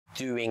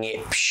doing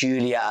it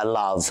purely out of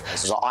love. I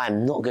was like, I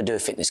am not going to do a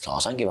fitness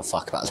class. I don't give a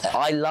fuck about that.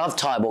 I love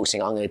Thai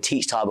boxing. I'm going to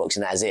teach Thai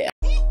boxing. That is it.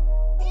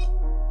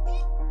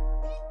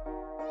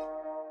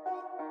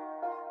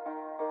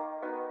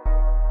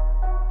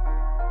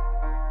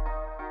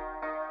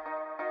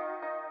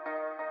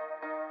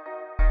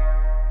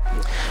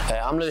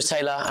 I'm Lewis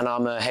Taylor and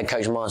I'm a head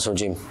coach of Minotaur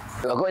Gym.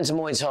 I got into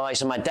Muay Thai,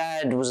 so my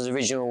dad was the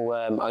original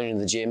owner of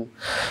the gym.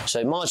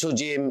 So Minotaur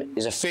Gym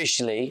is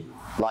officially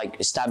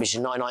established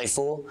in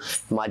 1994.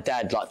 My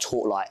dad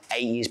taught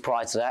 8 years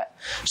prior to that.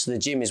 So the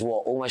gym is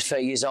what, almost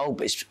 30 years old,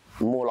 but it's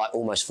more like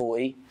almost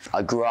 40.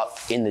 I grew up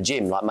in the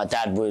gym. My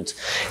dad would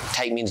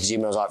take me into the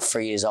gym when I was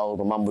 3 years old.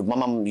 My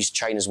mum used to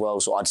train as well,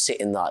 so I'd sit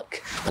in a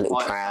little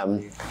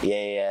pram.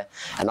 Yeah.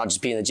 And I'd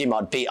just be in the gym.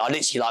 I'd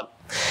literally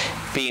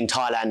be in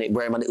Thailand,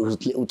 wearing my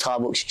little Thai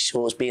boxing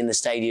shorts, be in the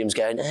stadiums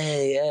going,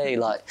 hey,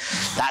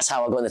 that's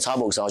how I got in the Thai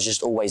box. I was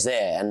just always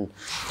there, and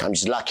I'm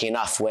just lucky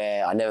enough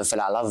where I never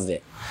fell out of love with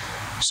it.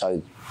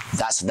 So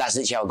that's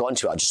literally how I got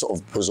into it. I just sort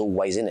of was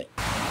always in it.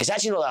 It's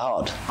actually not that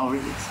hard. Oh,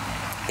 really?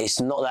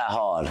 It's not that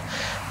hard.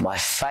 My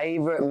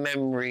favourite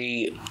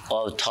memory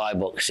of Thai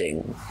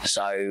boxing,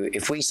 so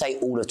if we say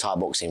all of Thai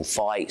boxing,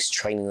 fights,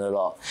 training a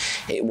lot,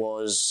 I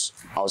was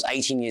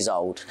 18 years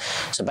old.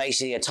 So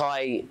basically a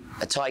Thai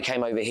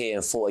came over here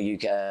and fought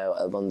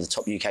one of the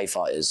top UK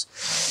fighters.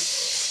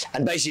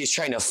 And basically his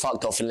trainer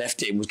fucked off and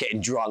left him, was getting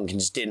drunk and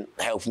just didn't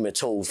help him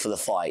at all for the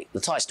fight. The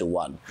Thai still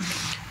won.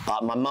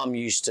 But my mum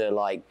used to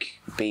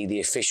be the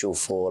official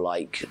for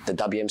the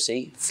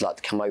WMC,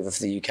 to come over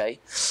for the UK.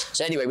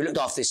 So anyway, we looked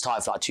after this Thai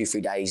for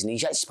 2-3 days, and he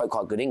actually spoke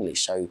quite good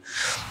English, so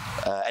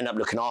ended up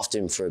looking after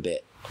him for a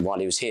bit while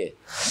he was here.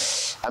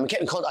 And I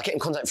kept in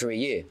contact for a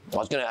year. I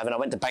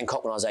went to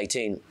Bangkok when I was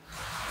 18,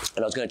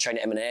 and I was going to train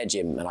at M&A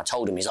Gym, and I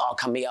told him, he's like, oh,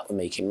 come meet up with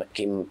me. So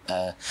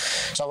I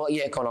thought,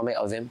 yeah, go on, I'll meet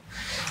up with him.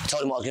 I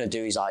told him what I was going to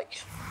do. He's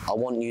like, I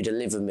want you to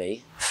live with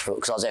me,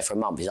 because I was there for a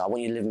month. He's like, I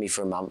want you to live with me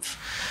for a month.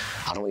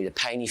 I don't want you to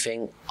pay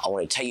anything. I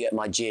want to take you at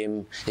my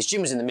gym. This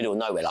gym was in the middle of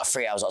nowhere,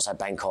 3 hours outside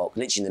Bangkok,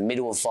 literally in the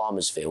middle of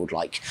farmer's field,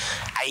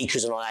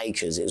 acres and on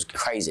acres. It was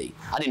crazy.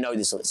 I didn't know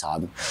this at the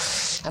time.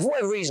 And for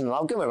whatever reason,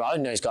 I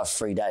didn't know this guy for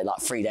 3 days,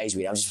 3 days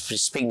with him. I was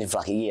just speaking to him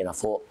for a year, and I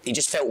thought, it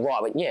just felt right.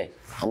 I went, yeah,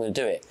 I'm going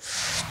to do it.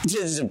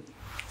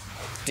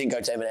 Didn't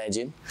go to M&A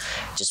Gym,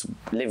 just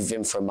lived with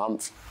him for a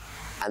month,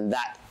 and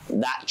that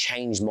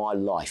changed my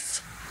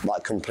life,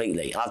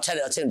 completely. And I'll tell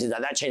him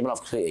that changed my life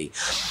completely.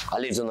 I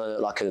lived on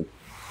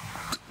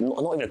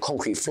not even a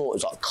concrete floor,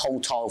 it was a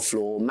cold tile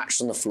floor,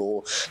 mattress on the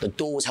floor, the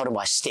door was held on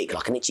by a stick, you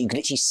could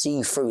literally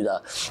see through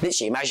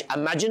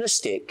imagine a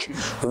stick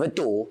with a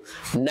door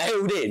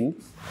nailed in,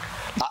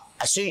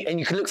 and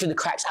you can look through the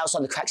cracks.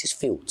 Outside the cracks is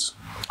fields.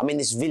 I'm in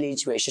this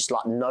village where it's just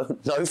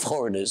no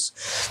foreigners.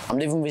 I'm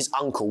living with his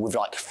uncle with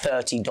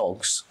 30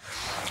 dogs.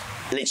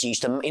 Literally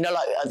used to,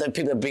 the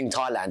people that bring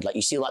Thailand,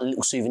 you see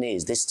little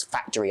souvenirs. This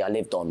factory I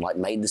lived on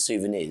made the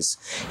souvenirs.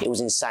 It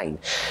was insane.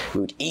 We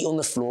would eat on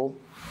the floor.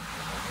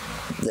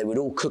 They would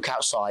all cook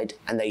outside,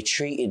 and they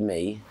treated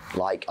me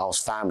like I was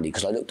family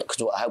because I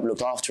helped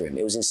look after him.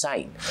 It was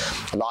insane.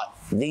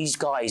 These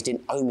guys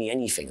didn't owe me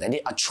anything.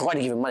 I tried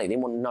to give them money. They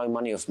didn't want no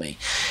money off me,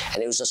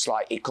 and it was just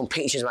it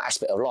completely changed my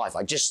aspect of life.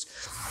 I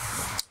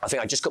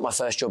think I just got my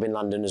first job in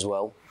London as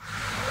well,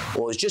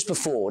 or it was just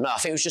before. No, I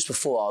think it was just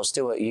before. I was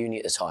still at uni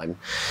at the time.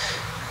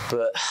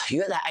 But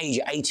you're at that age,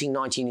 you're 18,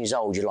 19 years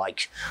old, you're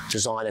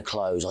designer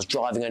clothes. I was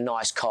driving a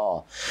nice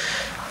car,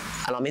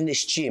 and I'm in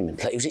this gym.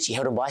 It was literally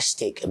held on by a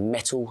stick, a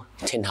metal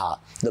tin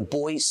hut. The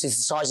boys, this is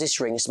the size of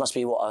this ring, this must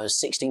be a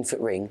 16-foot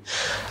ring.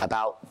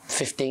 About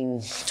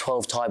 15,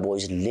 12 Thai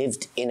boys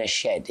lived in a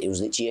shed. It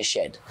was literally a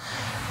shed.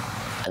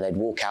 And they'd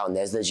walk out, and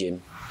there's the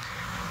gym.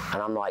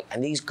 And I'm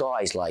and these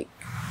guys, they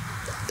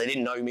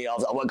didn't know me. I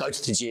won't go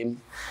to the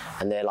gym,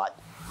 and they're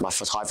my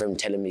Thai friend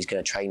telling me he's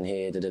going to train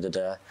here, They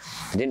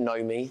didn't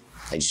know me.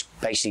 They just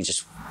basically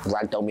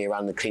ragdolled me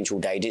around the clinch all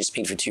day. Didn't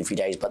speak for 2-3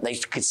 days, but they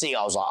could see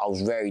I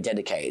was very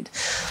dedicated.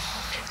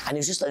 And it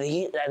was just and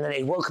then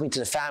they welcomed me to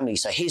the family.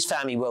 So his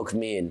family welcomed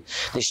me in.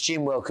 This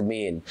gym welcomed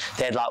me in.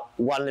 They had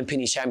one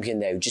Olympic champion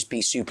there who just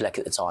beat Superlek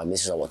at the time.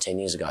 This is 10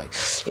 years ago.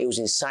 It was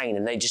insane,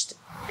 and it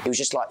was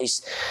just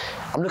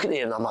I'm looking at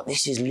them and I'm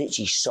this is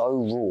literally so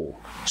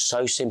raw,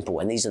 so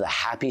simple, and these are the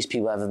happiest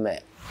people I've ever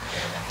met.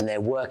 And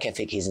their work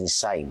ethic is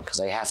insane because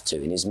they have to,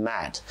 and it's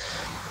mad.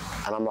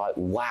 And I'm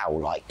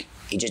wow,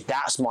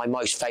 that's my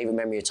most favourite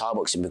memory of Thai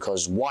boxing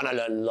because one, I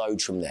learned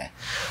loads from there.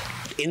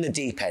 In the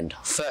deep end,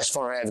 first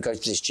time I ever go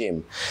to this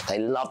gym, they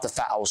loved the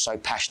fact I was so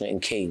passionate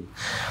and keen.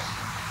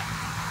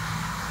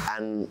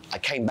 And I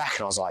came back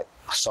and I was I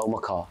sold my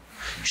car,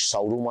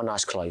 sold all my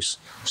nice clothes,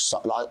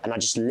 and I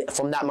just,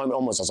 from that moment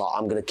onwards, I was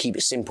I'm going to keep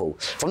it simple.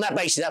 From that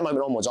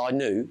moment onwards, I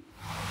knew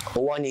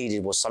All I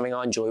needed was something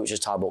I enjoy, which is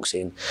Thai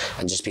boxing,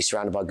 and just be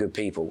surrounded by good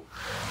people.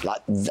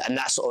 Like, and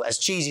that's sort of, as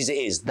cheesy as it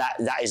is, that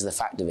is the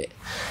fact of it.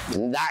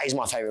 And that is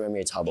my favourite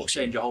memory of Thai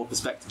boxing. Change your whole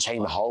perspective.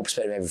 Change my whole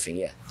perspective of everything,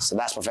 yeah. So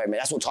that's my favourite.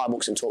 That's what Thai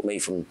boxing taught me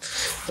from,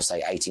 let's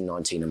say, 18,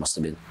 19, it must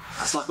have been.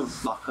 That's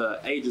like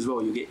a age as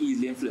well. You get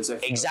easily influenced. So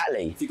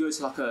exactly. If you go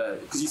to like a,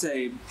 because you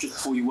say just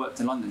before you worked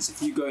in London, so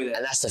if you go there.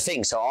 And that's the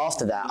thing. So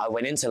after that, I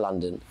went into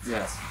London.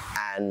 Yes.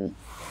 And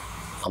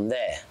I'm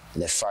there.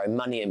 And they're throwing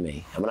money at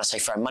me. And when I say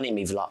throwing money at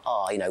me, they're like,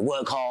 oh, you know,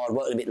 work hard,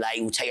 work a bit late,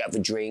 we'll take you out for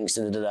drinks,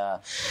 da da da da.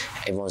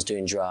 Everyone's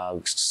doing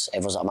drugs.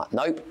 Everyone's like, I'm like,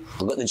 nope,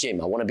 I've got the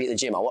gym. I want to be at the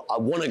gym. I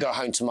want to go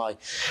home to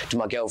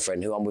my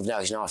girlfriend, who I'm with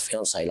now. She's now my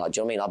fiance. Like,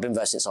 do you know what I mean? I've been with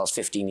her since I was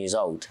 15 years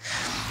old.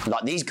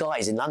 Like, these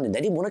guys in London,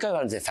 they didn't want to go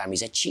home to their families.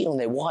 They're cheating on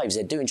their wives.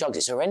 They're doing drugs.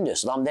 It's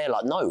horrendous. And I'm there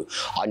like, no,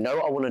 I know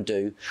what I want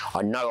to do.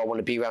 I know I want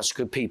to be around some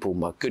good people,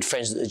 my good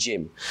friends at the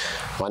gym,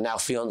 my now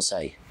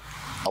fiance.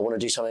 I want to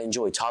do something I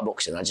enjoy, Thai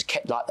boxing. I just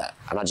kept like that.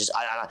 And and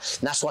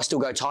that's why I still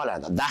go to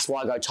Thailand. That's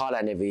why I go to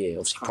Thailand every year,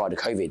 obviously prior to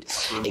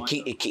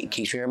COVID. It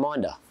keeps me a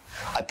reminder.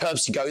 I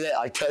purposely go there,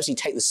 I purposely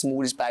take the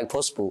smallest bag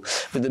possible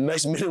with the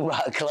most minimal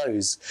amount of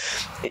clothes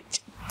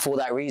for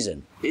that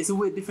reason. It's a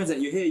weird difference that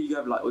you hear, you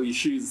have like all your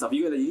shoes and stuff.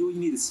 You go there, all you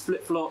need is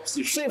flip-flops.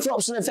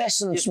 Flip-flops and a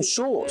vest and some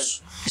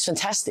shorts. Yeah. It's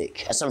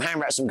fantastic. And some hand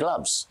wraps and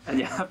gloves. And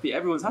you're happy,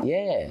 everyone's happy.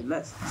 Yeah.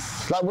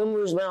 Like when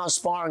I was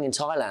sparring in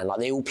Thailand, like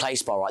they all play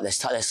spar, right? They're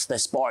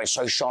sparring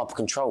so sharp and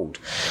controlled.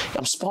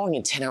 I'm sparring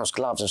in 10-ounce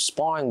gloves. I'm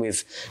sparring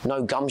with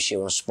no gum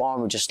shield. I'm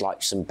sparring with just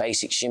like some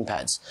basic shin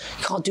pads.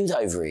 You can't do that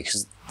over here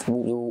because,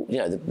 you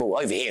know,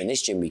 over here in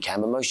this gym we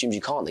can, but most gyms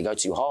you can't. They go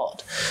too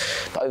hard.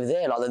 But over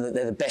there, like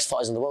they're the best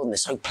fighters in the world, and they're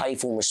so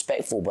playful and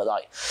respectful. But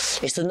like,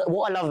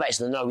 what I love about it is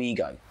the no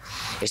ego.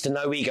 It's the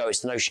no ego. It's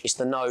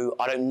the no.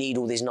 I don't need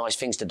all these nice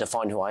things to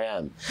define who I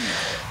am.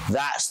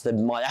 That's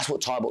what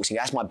Thai boxing.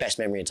 That's my best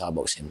memory of Thai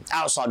boxing.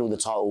 Outside all the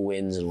title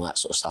wins and all that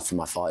sort of stuff for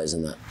my fighters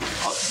and that.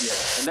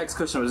 Yeah. The next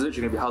question was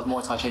literally going to be how's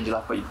Muay Thai changed your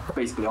life, but you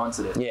basically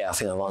answered it. Yeah, I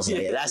think I've answered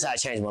it. Yeah, that's how it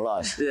changed my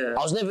life. Yeah.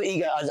 I was never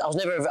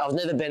I've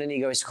never been an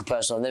egoistical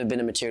person. I've never been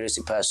a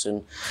materialistic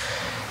person.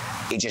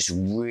 It just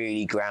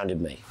really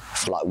grounded me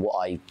for like what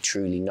I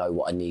truly know,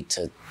 what I need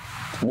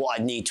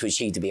to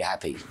achieve to be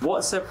happy.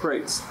 What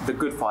separates the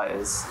good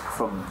fighters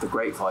from the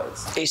great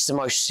fighters? It's the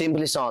most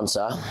simplest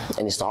answer,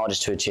 and it's the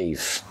hardest to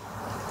achieve.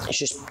 It's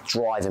just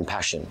drive and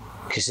passion,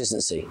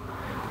 consistency.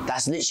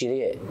 That's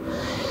literally it.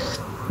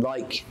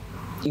 Like,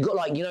 you got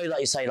like, you know,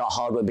 like you say, like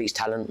hard work beats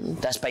talent.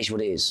 That's basically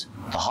what it is.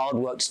 The hard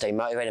work to stay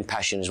motivated and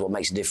passion is what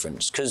makes a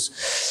difference.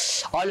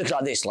 Because I look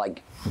like this,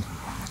 like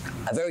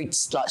a very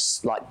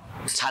like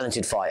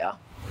talented fighter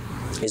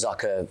is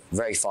like a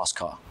very fast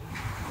car,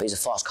 but he's a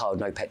fast car with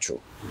no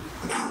petrol.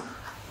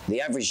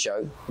 The average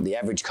Joe, the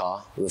average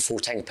car with a full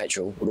tank of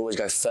petrol would always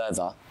go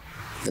further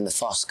than the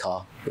fast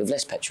car with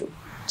less petrol.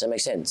 Does that make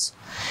sense?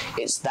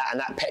 It's that, and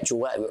that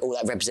petrol, all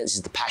that represents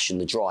is the passion,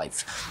 the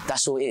drive.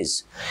 That's all it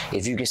is.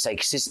 If you can stay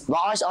consistent,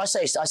 like I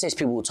say to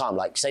people all the time,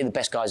 like say the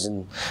best guys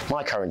in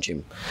my current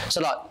gym.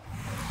 So like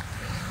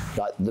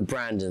the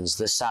Brandons,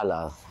 the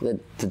Salah,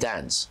 the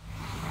Dans.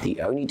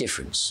 The only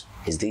difference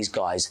is these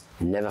guys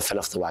never fell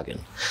off the wagon.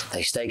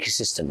 They stay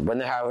consistent. When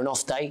they're having an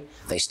off day,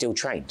 they still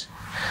trained.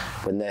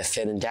 When they're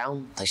feeling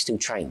down, they still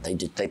trained.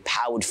 They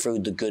powered through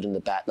the good and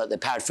the bad. Like they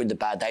powered through the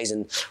bad days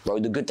and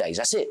rode the good days.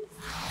 That's it.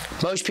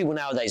 Most people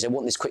nowadays, they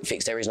want this quick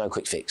fix. There is no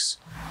quick fix.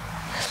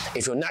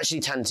 If you're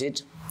naturally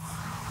talented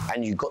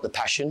and you've got the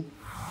passion,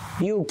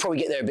 you'll probably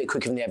get there a bit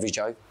quicker than the average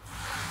Joe.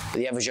 But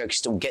the average Joe can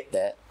still get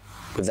there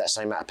with that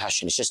same amount of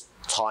passion. It's just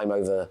time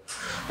over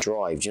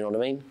drive, do you know what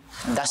I mean?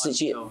 And that's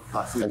literally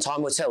it. And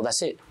time will tell,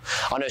 that's it.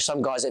 I know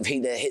some guys that have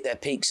hit their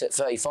peaks at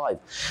 35.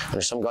 I know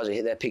some guys that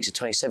hit their peaks at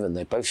 27.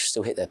 They both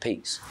still hit their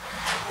peaks.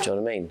 Do you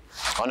know what I mean?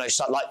 I know,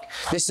 like,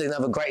 this is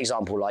another great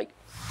example, like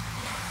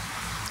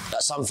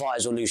some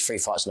fighters will lose 3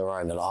 fights in a row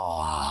and they're like, oh,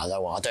 I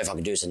don't know if I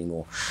can do this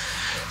anymore.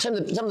 Some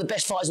of the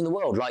best fighters in the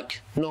world,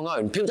 like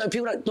Nong-O.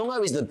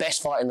 Nong-O is the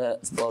best fighter in the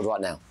world right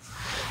now.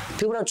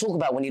 People don't talk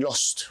about when he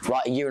lost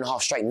like a year and a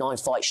half straight, 9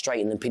 fights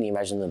straight in the opinion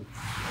raising them.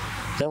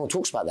 No one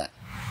talks about that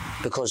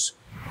because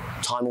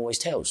time always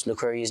tells.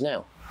 Look where he is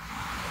now.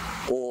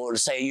 Or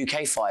say a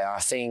UK fighter, I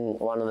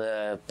think one of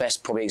the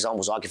best probably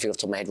examples I can think of off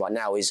the top of my head right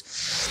now is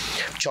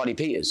Charlie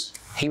Peters.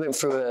 He went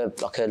through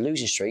a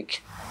losing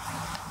streak.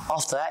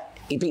 After that,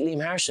 he beat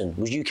Liam Harrison,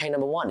 was UK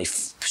 #1. He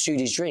pursued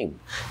his dream.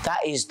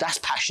 That's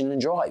passion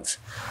and drive.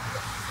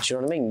 Do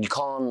you know what I mean? You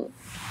can't.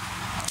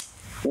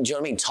 Do you know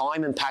what I mean?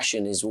 Time and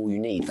passion is all you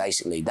need,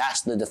 basically.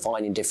 That's the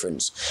defining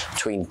difference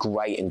between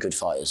great and good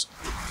fighters.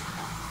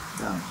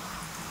 Yeah.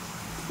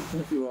 I don't know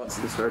if you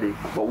answered this already,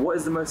 but what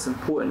is the most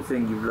important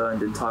thing you've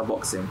learned in Thai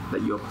boxing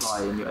that you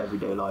apply in your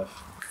everyday life?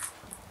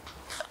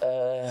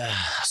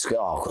 I've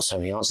got so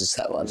many answers to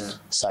that one. Yeah.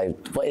 So,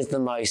 what is the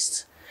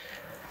most...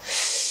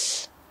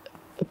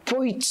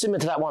 Probably similar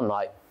to that one,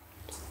 like,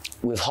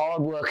 with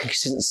hard work and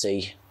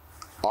consistency,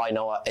 I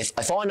know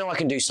if I know I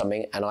can do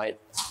something and I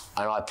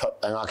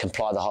can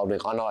apply the hard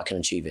work, I know I can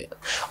achieve it.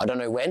 I don't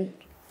know when,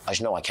 I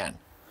just know I can.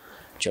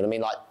 Do you know what I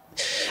mean? Like,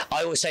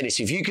 I always say this,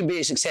 if you can be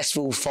a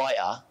successful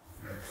fighter,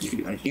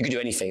 you can do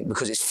anything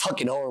because it's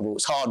fucking horrible.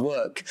 It's hard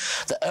work.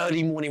 The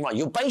early morning run.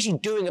 You're basically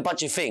doing a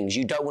bunch of things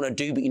you don't want to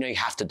do, but you know you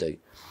have to do.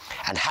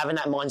 And having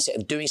that mindset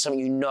of doing something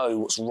you know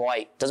what's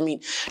right doesn't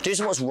mean doing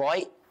something what's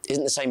right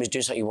isn't the same as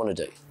doing something you want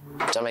to do.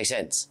 Does that make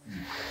sense?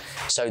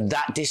 So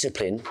that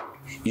discipline,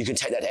 you can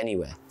take that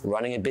anywhere.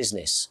 Running a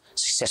business,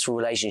 successful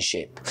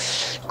relationship,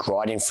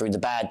 grinding through the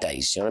bad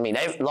days. You know what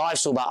I mean?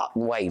 Life's all about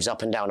waves,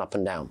 up and down, up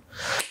and down.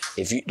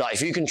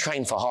 If you can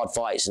train for hard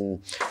fights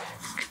and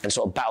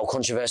sort of battle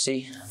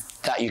controversy,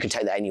 that you can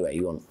take that anywhere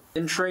you want.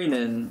 In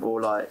training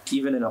or like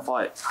even in a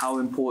fight, how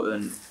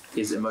important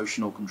is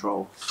emotional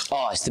control?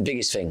 Oh, it's the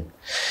biggest thing.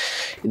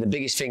 The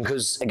biggest thing,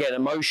 because again,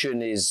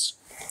 emotion is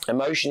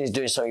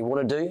doing something you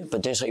want to do,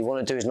 but doing something you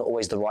want to do is not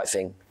always the right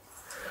thing.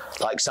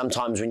 Like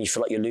sometimes when you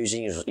feel like you're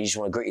losing, you just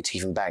want to grit your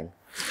teeth and bang.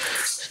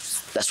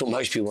 That's what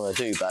most people want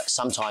to do, but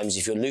sometimes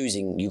if you're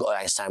losing, you've got to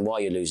understand why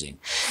you're losing.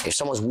 If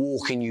someone's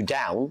walking you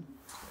down,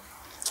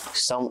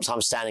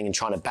 sometimes standing and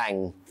trying to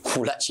bang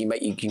will actually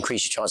make you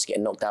increase your chance of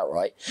getting knocked out,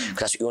 right? Because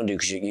that's what you want to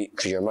do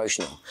because you're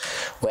emotional.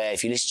 Where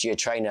if you listen to your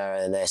trainer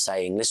and they're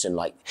saying, listen,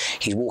 like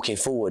he's walking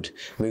forward,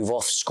 move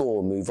off,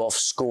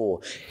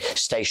 score,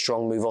 stay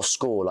strong, move off,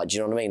 score. Like, do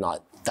you know what I mean?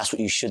 Like that's what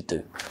you should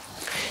do.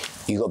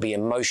 You got to be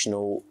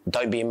emotional.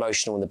 Don't be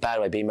emotional in the bad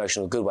way. Be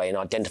emotional in the good way, and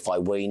identify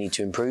where you need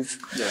to improve.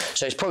 Yeah.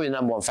 So it's probably the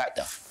number one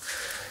factor.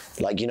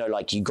 Like, you know,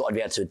 like you've got to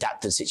be able to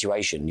adapt to the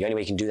situation. The only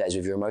way you can do that is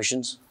with your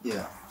emotions.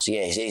 Yeah. So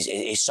yeah,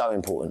 it's so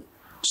important.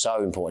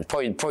 So important.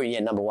 Probably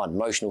number one,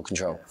 emotional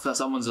control. Yeah. So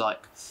someone's like,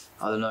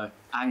 I don't know,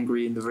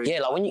 angry in the ring.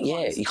 Yeah, like when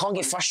you can't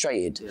get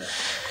frustrated. Yeah.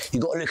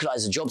 You've got to look at it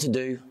as a job to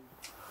do.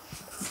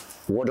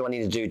 What do I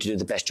need to do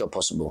the best job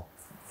possible?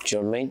 Do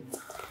you know what I mean?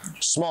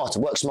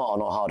 Work smarter,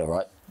 not harder,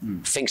 right?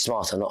 Think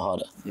smarter, not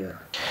harder. Yeah.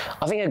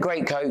 I think a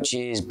great coach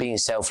is being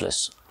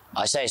selfless.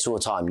 I say this all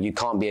the time. You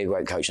can't be a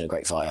great coach and a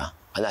great fighter.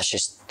 And that's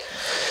just,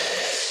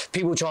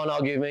 people try and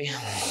argue with me.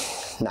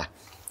 Nah,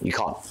 you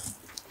can't.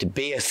 To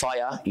be a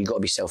fighter, you've got to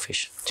be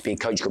selfish. To be a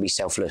coach, you've got to be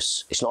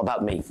selfless. It's not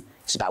about me.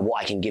 It's about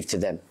what I can give to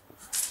them.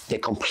 They're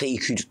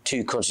completely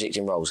two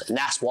contradicting roles. And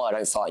that's why I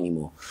don't fight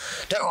anymore.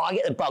 I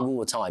get the bug all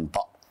the time,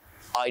 but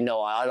I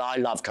know I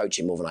love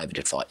coaching more than I ever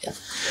did fighting.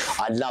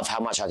 I love how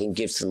much I can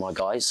give to my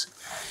guys.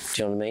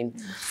 Do you know what I mean?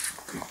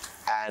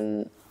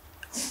 And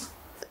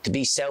to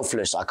be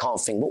selfless, I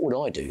can't think, what would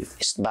I do?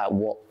 It's about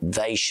what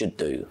they should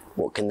do.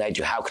 What can they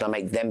do? How can I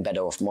make them better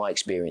off my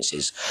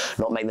experiences?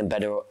 Not make them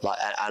better,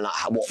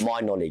 what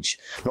my knowledge,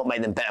 not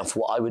make them better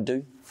for what I would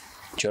do.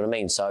 Do you know what I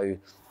mean? So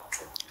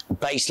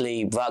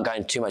basically, without going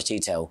into too much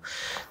detail,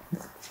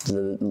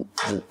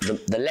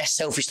 the less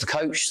selfish the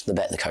coach, the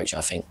better the coach,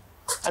 I think.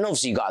 And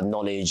obviously you've got to have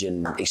knowledge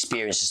and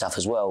experience and stuff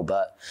as well,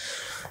 but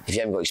if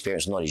you haven't got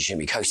experience and knowledge, you shouldn't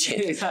be coaching.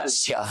 Exactly.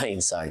 See what I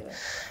mean? So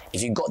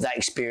if you've got that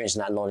experience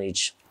and that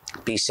knowledge,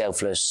 be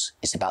selfless.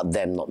 It's about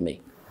them, not me.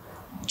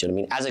 Do you know what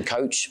I mean? As a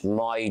coach,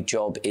 my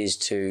job is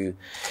to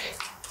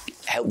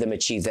help them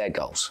achieve their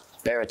goals.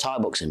 Better at Thai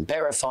boxing,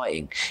 better at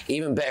fighting,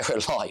 even better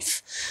at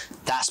life.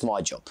 That's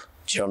my job.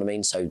 Do you know what I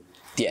mean? So,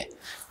 yeah,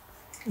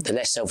 the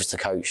less selfish the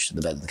coach,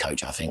 the better the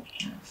coach, I think.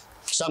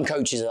 Some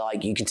coaches are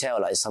like, you can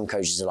tell, like some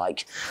coaches are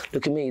like,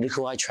 look at me, look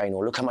who I train,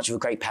 or look how much of a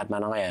great pad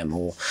man I am,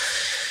 or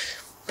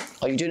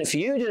are you doing it for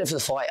you or doing it for the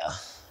fighter?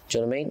 Do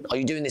you know what I mean? Are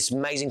you doing this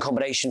amazing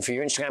combination for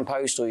your Instagram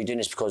post, or are you doing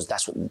this because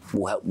that's what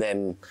will help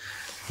them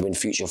win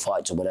future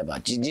fights or whatever?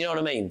 Do you know what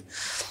I mean?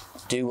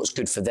 Do what's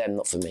good for them,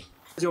 not for me.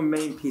 What's your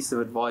main piece of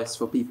advice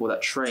for people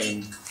that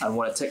train and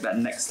want to take that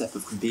next step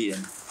of competing?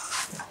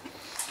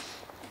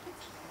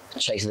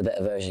 Chase the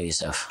better version of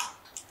yourself.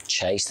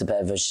 Chase the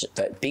better version.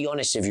 Be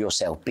honest with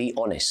yourself. Be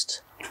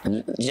honest.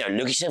 You know,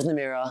 look yourself in the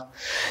mirror,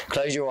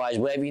 close your eyes,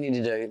 whatever you need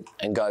to do,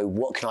 and go,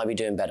 what can I be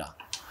doing better?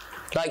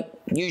 Like,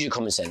 use your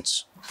common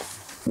sense.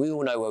 We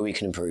all know where we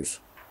can improve.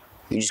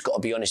 You just got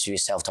to be honest with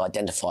yourself to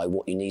identify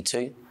what you need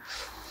to.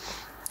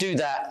 Do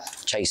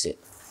that, chase it.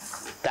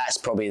 That's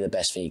probably the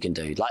best thing you can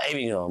do. Like,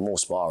 even, you know, more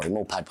sparring,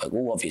 more pad work,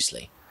 well,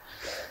 obviously.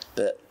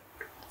 But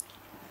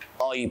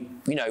are you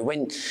know,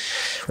 when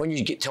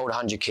you get told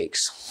 100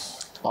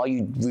 kicks, are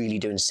you really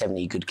doing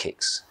 70 good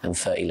kicks and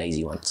 30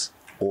 lazy ones?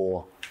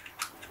 Or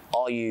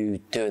are you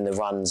doing the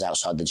runs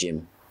outside the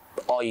gym?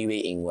 Are you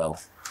eating well?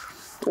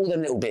 All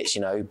them little bits,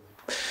 you know.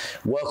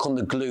 Work on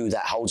the glue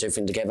that holds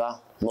everything together,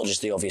 not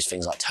just the obvious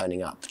things like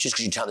turning up. Just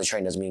because you turn the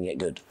train doesn't mean you get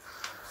good.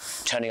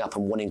 Turning up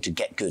and wanting to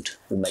get good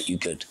will make you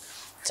good.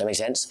 Does that make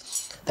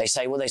sense?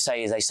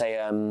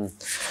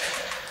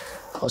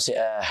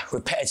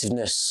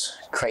 Repetitiveness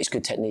creates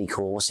good technique,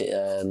 or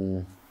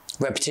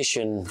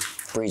repetition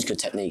breeds good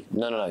technique.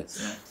 No. Yeah.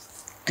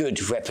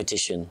 Good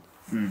repetition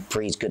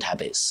breeds good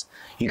habits.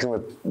 You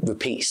can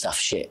repeat stuff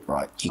shit,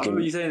 right? I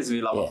remember you saying this to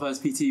me, like my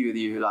first PT with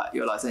you, like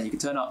you're like saying you can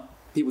turn up,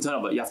 people turn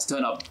up, but you have to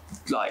turn up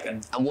like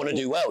and want to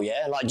do well,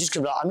 yeah? Like just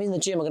because I'm in the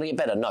gym, I'm gonna get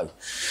better. No.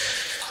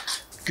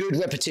 Good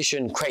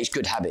repetition creates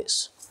good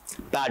habits.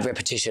 bad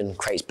repetition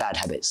creates bad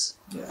habits.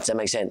 Yeah. Does that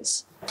make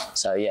sense?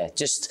 So yeah,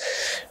 just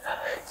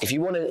if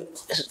you want to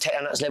take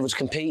that next level to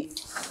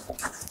compete,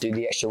 do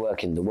the extra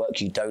work in the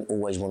work you don't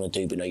always want to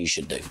do but know you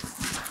should do.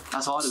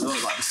 That's hard as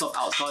well, like the stuff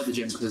outside the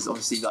gym, because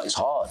obviously like It's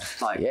hard.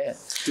 like yeah,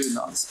 doing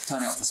that,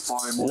 turning up to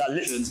sparring, more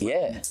sessions,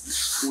 yeah,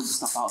 all the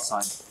stuff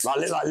outside.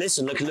 Like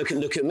listen,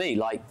 look at me.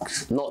 Like,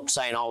 not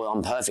saying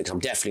I'm perfect. I'm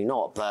definitely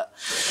not. But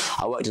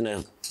I worked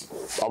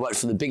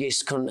for the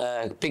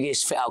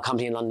biggest fit out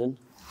company in London.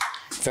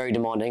 Very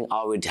demanding.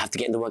 I would have to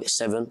get into work at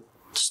 7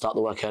 to start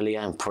the work earlier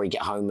and probably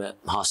get home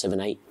at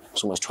 7:30, 8.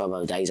 It's almost 12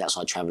 hour days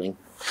outside travelling.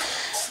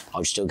 I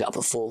would still get up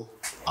at 4.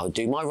 I would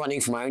do my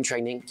running for my own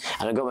training,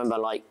 and I got to remember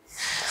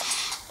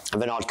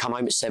and then I'd come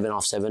home at 7,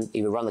 half 7,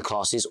 either run the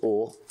classes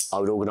or I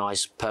would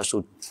organise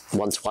personal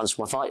one-to-ones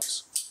for my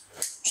fights.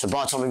 So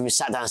by the time we even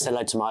sat down and said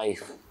hello to my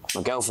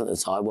girlfriend at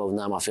the time, well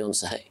now my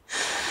fiancée,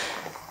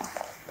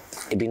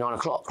 it'd be 9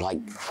 o'clock.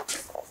 Like, do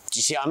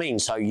you see what I mean?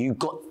 So you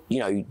got,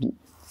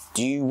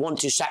 do you want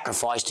to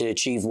sacrifice to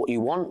achieve what you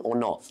want or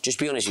not? Just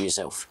be honest with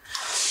yourself.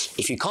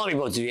 If you can't be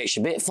able to do the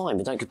extra bit, fine,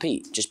 but don't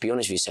compete. Just be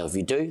honest with yourself. If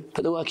you do,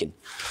 put the work in.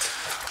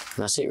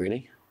 And that's it,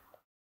 really.